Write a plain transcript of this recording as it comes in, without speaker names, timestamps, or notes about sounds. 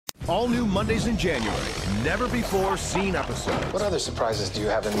All new Mondays in January. Never before seen episodes. What other surprises do you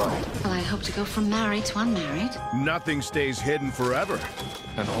have in mind? Well, I hope to go from married to unmarried. Nothing stays hidden forever.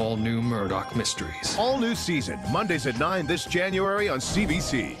 And all new Murdoch mysteries. All new season. Mondays at 9 this January on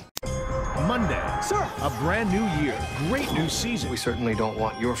CBC. Monday. Sir! A brand new year. Great new season. We certainly don't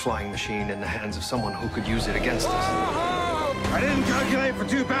want your flying machine in the hands of someone who could use it against us. I didn't calculate for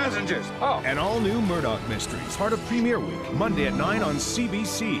 2 passengers. Oh. And all new Murdoch Mysteries, part of Premiere Week, Monday at 9 on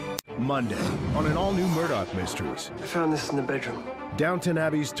CBC. Monday, on an all new Murdoch Mysteries. I found this in the bedroom. Downton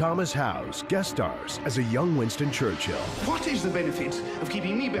Abbey's Thomas Howes guest stars as a young Winston Churchill. What is the benefit of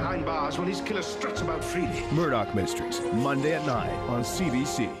keeping me behind bars when his killer struts about freely? Murdoch Mysteries, Monday at 9 on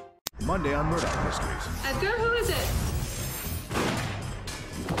CBC. Monday on Murdoch Mysteries. Edgar, who is it?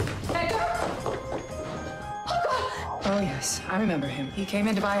 Edgar? Oh, yes, I remember him. He came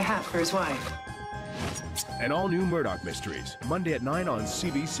in to buy a hat for his wife. And all new Murdoch Mysteries, Monday at 9 on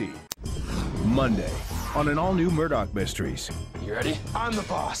CBC. Monday, on an all new Murdoch Mysteries. You ready? I'm the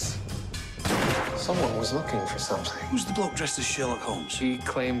boss. Someone was looking for something. Who's the bloke dressed as Sherlock Holmes? He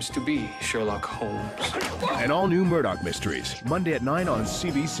claims to be Sherlock Holmes. And all new Murdoch Mysteries, Monday at 9 on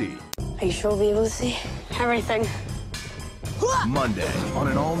CBC. Are you sure we'll be able to see everything? Monday, on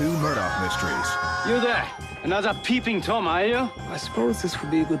an all new Murdoch Mysteries. You there? Another peeping Tom, are you? I suppose this would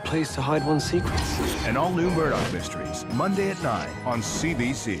be a good place to hide one's secrets. And all new Murdoch Mysteries, Monday at 9 on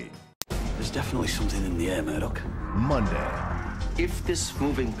CBC. There's definitely something in the air, Murdoch. Monday. If this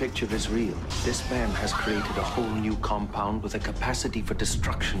moving picture is real, this man has created a whole new compound with a capacity for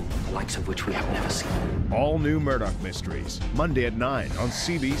destruction, the likes of which we have never seen. All new Murdoch Mysteries, Monday at 9 on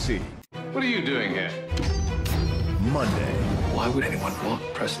CBC. What are you doing here? Monday. Why would anyone want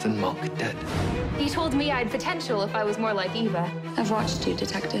Preston Monk dead? He told me I had potential if I was more like Eva. I've watched you,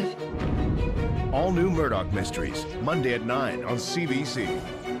 Detective. All new Murdoch Mysteries, Monday at 9 on CBC.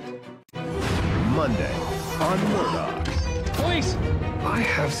 Monday on Murdoch. Police! I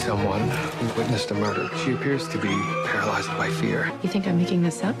have someone who witnessed a murder. She appears to be paralyzed by fear. You think I'm making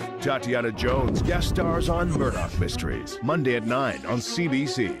this up? Tatiana Jones guest stars on Murdoch Mysteries, Monday at 9 on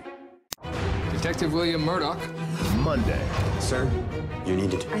CBC. Detective William Murdoch. Monday. Sir, you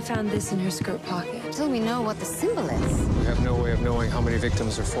needed. I found this in her skirt pocket. Till we know what the symbol is. We have no way of knowing how many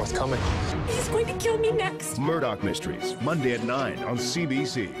victims are forthcoming. He's going to kill me next. Murdoch Mysteries, Monday at 9 on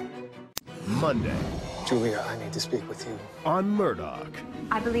CBC. Monday Julia, I need to speak with you. on Murdoch.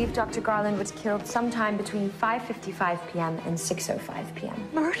 I believe Dr. Garland was killed sometime between 5:55 p.m. and 6:05 p.m.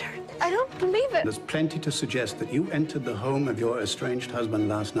 Murdered? I don't believe it. There's plenty to suggest that you entered the home of your estranged husband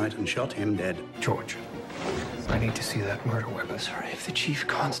last night and shot him dead. George, I need to see that murder weapon. Sorry, if the chief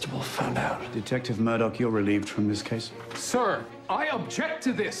constable found out. Detective Murdoch, you're relieved from this case? Sir, I object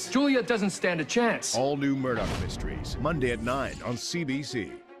to this. Julia doesn't stand a chance. All new Murdoch Mysteries, Monday at 9 on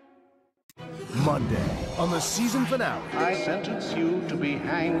CBC. Monday, on the season finale. I sentence you to be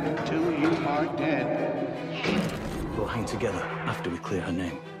hanged till you are dead. We'll hang together after we clear her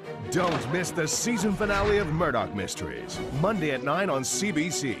name. Don't miss the season finale of Murdoch Mysteries, Monday at 9 on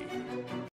CBC.